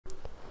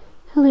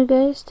Hello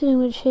guys, today I'm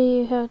going to show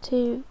you how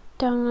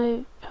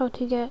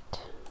to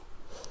get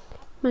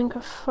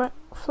Minecraft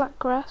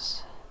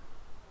flatgrass.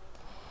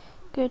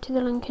 Go to the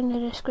link in the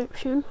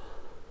description.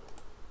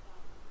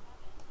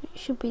 It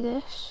should be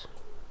this.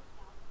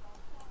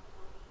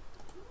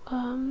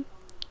 That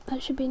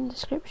should be in the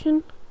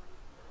description.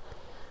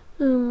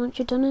 Once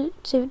you've done it,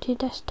 save it to your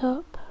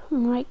desktop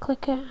and right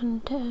click it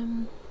and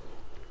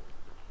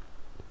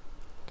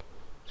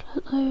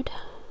upload.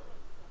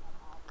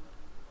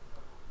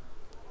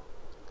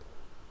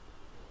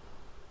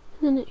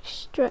 Then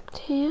extract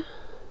here.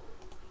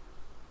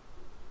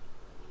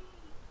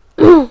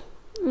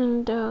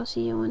 And I'll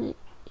see you when it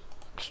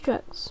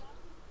extracts.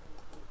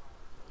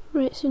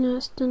 Right, so now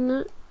it's done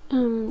that,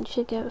 you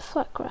should get a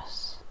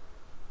flatgrass.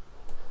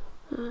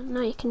 Now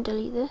you can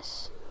delete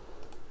this.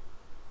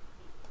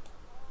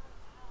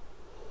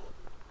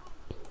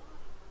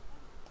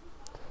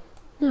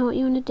 Now what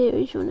you want to do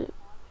is you want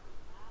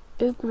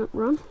to open up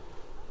run.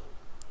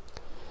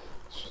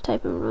 Just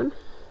type in run.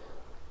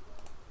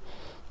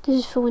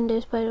 This is for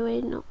Windows, by the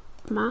way, not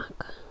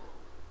Mac.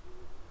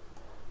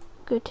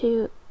 Go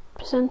to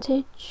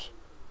percentage.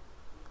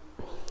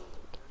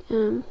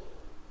 Go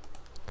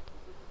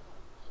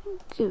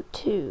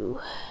to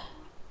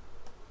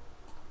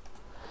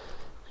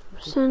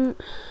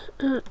percent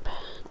app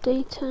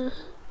data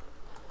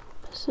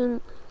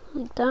percent,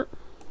 like that.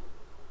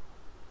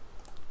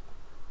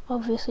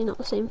 Obviously not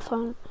the same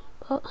font,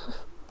 but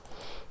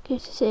go to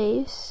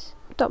saves.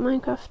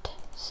 .minecraft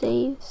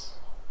saves.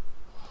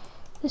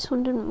 This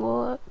one didn't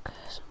work,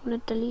 so I'm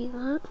going to delete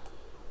that.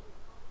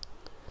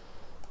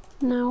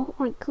 Now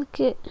right click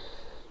it,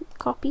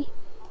 copy,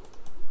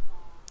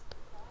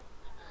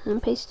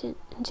 and paste it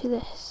into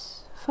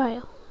this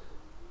file.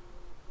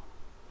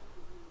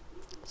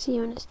 See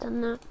when it's done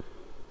that.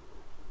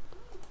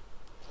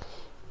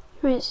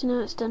 Right, so now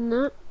it's done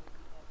that.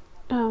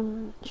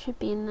 It should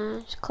be in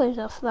there. Just close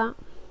off that.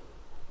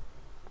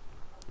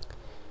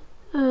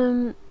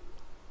 Then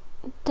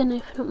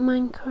open up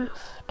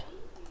Minecraft.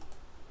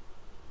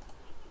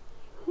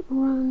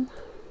 Run.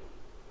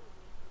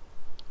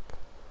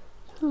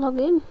 Log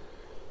in.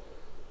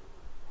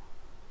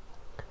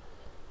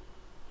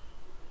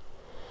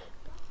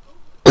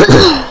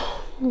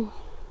 And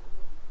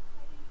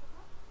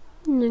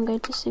then go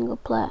to single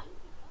player.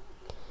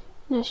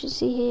 Now you should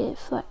see here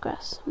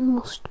flatgrass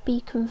must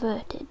be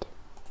converted.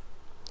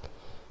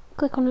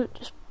 Click on it,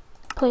 just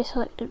play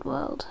selected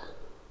world,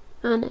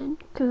 and then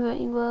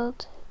converting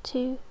world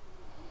to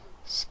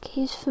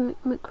Caves for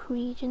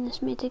region.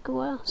 This may take a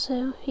while,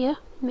 so yeah,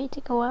 it may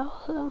take a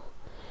while, so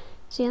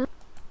see you then.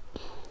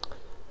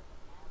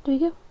 There you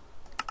go.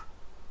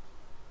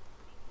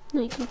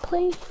 Now you can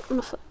play on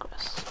the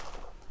flatgrass.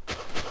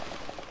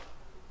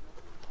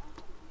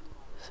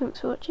 Thanks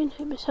for watching,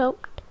 hope it's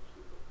helped.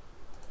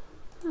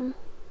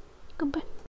 Goodbye.